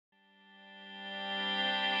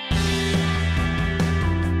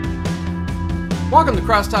Welcome to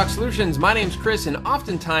Crosstalk Solutions. My name's Chris, and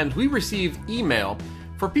oftentimes we receive email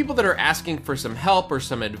for people that are asking for some help or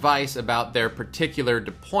some advice about their particular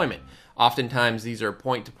deployment. Oftentimes these are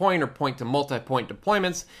point-to-point or point-to-multipoint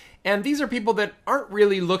deployments, and these are people that aren't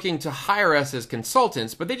really looking to hire us as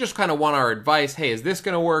consultants, but they just kind of want our advice. Hey, is this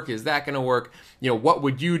going to work? Is that going to work? What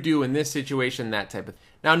would you do in this situation? That type of thing.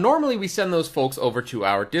 Now, normally we send those folks over to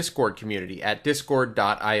our Discord community at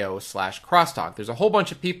discord.io/crosstalk. There's a whole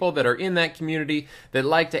bunch of people that are in that community that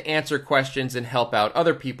like to answer questions and help out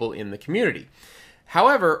other people in the community.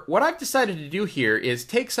 However, what I've decided to do here is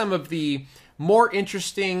take some of the more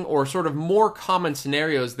interesting or sort of more common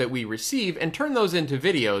scenarios that we receive and turn those into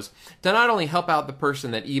videos to not only help out the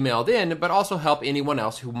person that emailed in, but also help anyone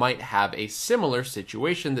else who might have a similar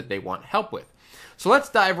situation that they want help with. So let's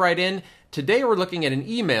dive right in. Today we're looking at an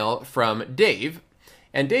email from Dave,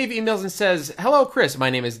 and Dave emails and says, "Hello Chris, my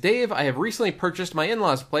name is Dave. I have recently purchased my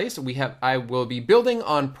in-laws' place. I will be building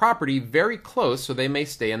on property very close so they may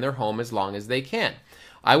stay in their home as long as they can.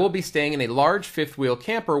 I will be staying in a large fifth wheel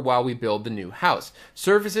camper while we build the new house.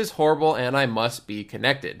 Service is horrible and I must be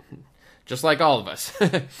connected." Just like all of us.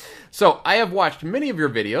 So I have watched many of your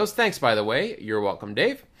videos. Thanks, by the way. You're welcome,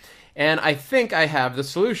 Dave. And I think I have the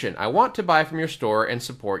solution. I want to buy from your store and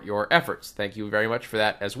support your efforts. Thank you very much for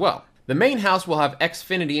that as well. The main house will have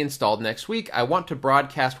Xfinity installed next week. I want to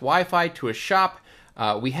broadcast Wi-Fi to a shop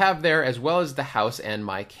we have there, as well as the house and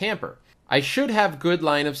my camper. I should have good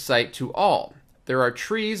line of sight to all. There are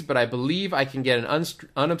trees, but I believe I can get an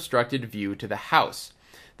unobstructed view to the house.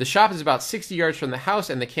 The shop is about 60 yards from the house,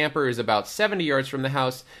 and the camper is about 70 yards from the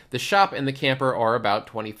house. The shop and the camper are about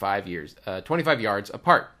 25 yards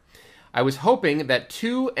apart. I was hoping that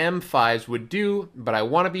 2 M5s would do, but I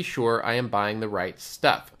want to be sure I am buying the right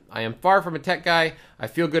stuff. I am far from a tech guy. I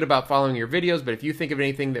feel good about following your videos, but if you think of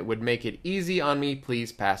anything that would make it easy on me,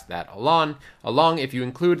 please pass that along. If you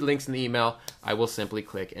include links in the email, I will simply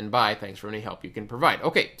click and buy. Thanks for any help you can provide.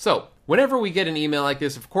 Okay, so whenever we get an email like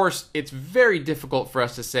this, of course, it's very difficult for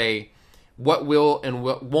us to say what will and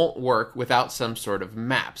what won't work without some sort of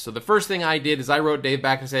map. So the first thing I did is I wrote Dave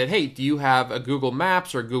back and said, hey, do you have a Google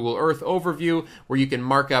Maps or Google Earth overview where you can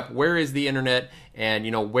mark up where is the internet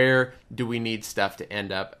and where do we need stuff to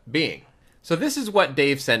end up being? So this is what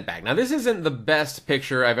Dave sent back. Now this isn't the best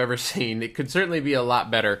picture I've ever seen. It could certainly be a lot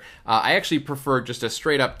better. I actually prefer just a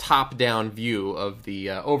straight up top-down view of the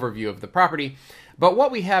overview of the property. But what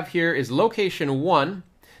we have here is location 1.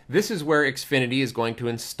 This is where Xfinity is going to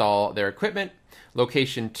install their equipment.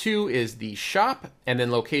 Location 2 is the shop, and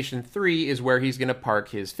then location 3 is where he's going to park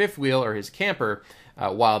his fifth wheel or his camper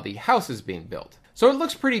while the house is being built. So it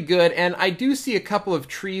looks pretty good, and I do see a couple of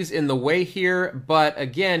trees in the way here, but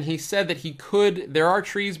again, he said that there are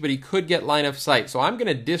trees, but he could get line of sight. So I'm going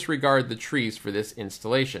to disregard the trees for this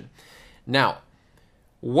installation. Now,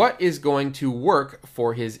 what is going to work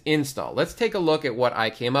for his install? Let's take a look at what I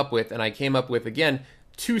came up with, and I came up with, again,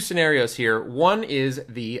 2 scenarios here. One is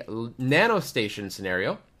the Nano Station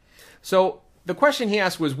scenario. So the question he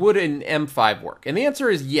asked was, would an M5 work? And the answer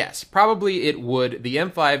is yes, probably it would. The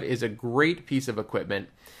M5 is a great piece of equipment,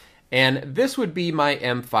 and this would be my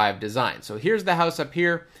M5 design. So here's the house up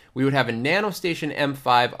here. We would have a NanoStation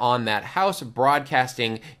M5 on that house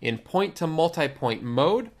broadcasting in point-to-multipoint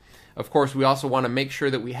mode. Of course, we also want to make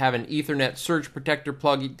sure that we have an Ethernet surge protector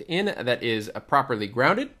plugged in that is properly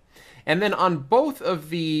grounded. And then on both of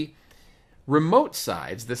the remote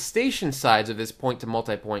sides, the station sides of this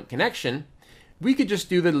point-to-multipoint connection, we could just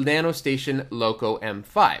do the NanoStation Loco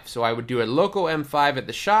M5. So I would do a Loco M5 at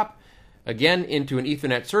the shop, again into an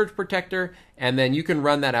Ethernet surge protector, and then you can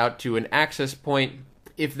run that out to an access point.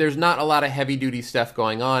 If there's not a lot of heavy-duty stuff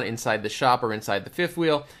going on inside the shop or inside the fifth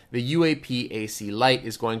wheel, the UAP-AC-Lite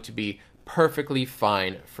is going to be perfectly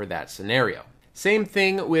fine for that scenario. Same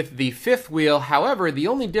thing with the fifth wheel. However, the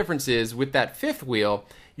only difference is with that fifth wheel,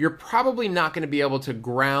 you're probably not going to be able to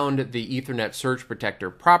ground the Ethernet surge protector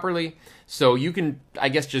properly. So you can, I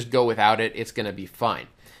guess, just go without it. It's going to be fine.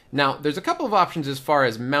 Now, there's a couple of options as far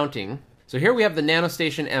as mounting. So here we have the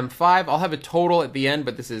NanoStation M5. I'll have a total at the end,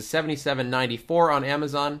 but this is $77.94 on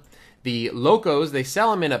Amazon. The Locos, they sell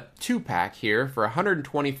them in a 2-pack here for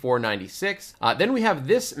 $124.96. Then we have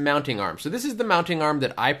this mounting arm. So this is the mounting arm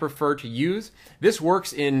that I prefer to use. This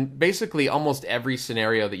works in basically almost every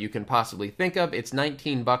scenario that you can possibly think of. It's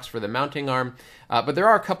 $19 for the mounting arm, but there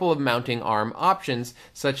are a couple of mounting arm options,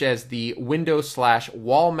 such as the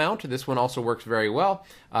window/wall mount. This one also works very well.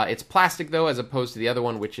 It's plastic though, as opposed to the other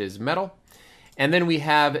one, which is metal. And then we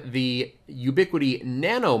have the Ubiquiti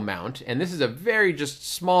Nano mount, and this is a very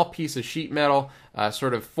just small piece of sheet metal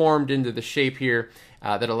sort of formed into the shape here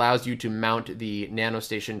that allows you to mount the Nano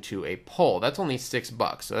Station to a pole. That's only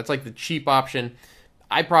 $6, so that's like the cheap option.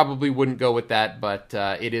 I probably wouldn't go with that, but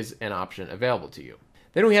it is an option available to you.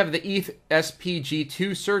 Then we have the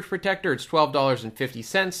ETH-SP-G2 surge protector. It's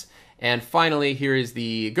 $12.50. And finally, here is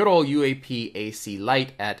the good old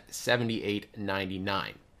UAP-AC-Lite at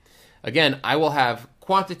 $78.99. Again, I will have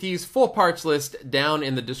quantities, full parts list down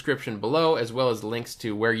in the description below, as well as links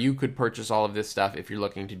to where you could purchase all of this stuff if you're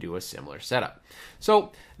looking to do a similar setup.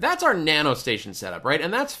 So that's our Nano Station setup, right?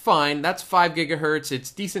 And that's fine. That's 5 gigahertz. It's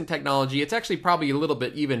decent technology. It's actually probably a little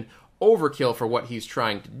bit even overkill for what he's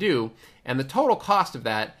trying to do. And the total cost of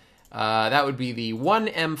that, that would be the one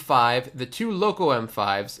M5, the 2 Loco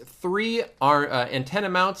M5s, 3 antenna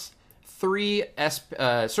mounts, 3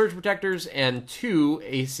 surge protectors, and 2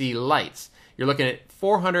 AC lights. You're looking at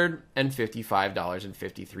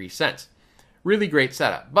 $455.53. Really great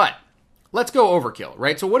setup. But let's go overkill,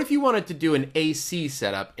 right? So what if you wanted to do an AC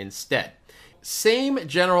setup instead? Same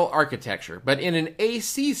general architecture, but in an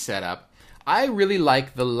AC setup, I really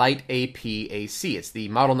like the LiteAP AC. It's the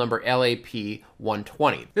model number LAP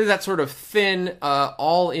 120. This is that sort of thin,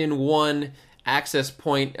 all-in-one access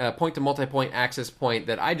point, point-to-multipoint access point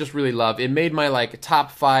that I just really love. It made my like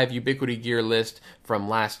top 5 Ubiquiti gear list from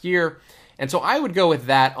last year. And so I would go with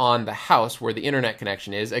that on the house where the internet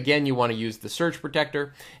connection is. Again, you want to use the surge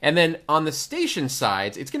protector. And then on the station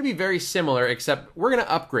sides, it's going to be very similar, except we're going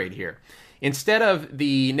to upgrade here. Instead of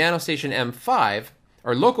the NanoStation M5,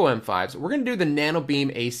 or Loco M5s, we're going to do the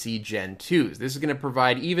NanoBeam AC Gen2s. This is going to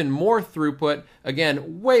provide even more throughput.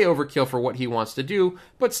 Again, way overkill for what he wants to do,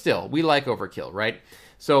 but still, we like overkill, right?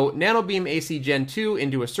 So NanoBeam AC Gen2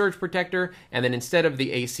 into a surge protector, and then instead of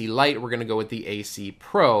the AC-Lite, we're going to go with the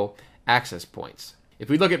AC-Pro access points. If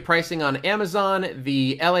we look at pricing on Amazon,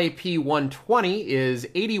 the LAP 120 is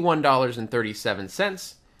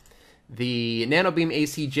 $81.37. The NanoBeam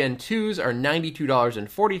AC Gen2s are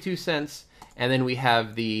 $92.42. And then we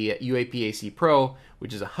have the UAP-AC-Pro,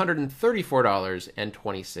 which is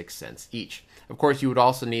 $134.26 each. Of course, you would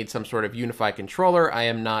also need some sort of unified controller. I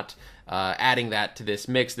am not adding that to this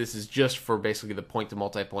mix. This is just for basically the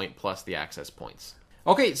point-to-multipoint plus the access points.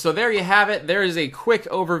 Okay, so there you have it. There is a quick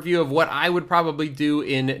overview of what I would probably do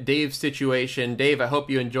in Dave's situation. Dave, I hope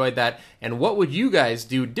you enjoyed that. And what would you guys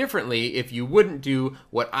do differently if you wouldn't do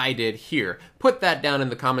what I did here? Put that down in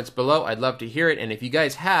the comments below. I'd love to hear it. And if you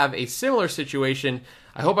guys have a similar situation,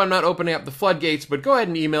 I hope I'm not opening up the floodgates, but go ahead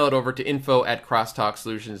and email it over to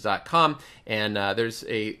info@crosstalksolutions.com. And there's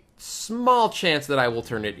a small chance that I will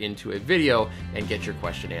turn it into a video and get your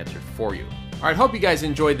question answered for you. Alright, hope you guys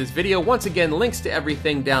enjoyed this video. Once again, links to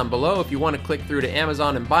everything down below. If you want to click through to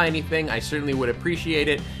Amazon and buy anything, I certainly would appreciate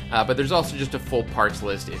it. But there's also just a full parts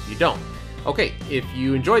list if you don't. Okay, if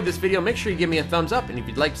you enjoyed this video, make sure you give me a thumbs up. And if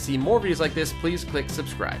you'd like to see more videos like this, please click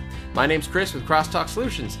subscribe. My name's Chris with Crosstalk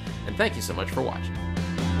Solutions, and thank you so much for watching.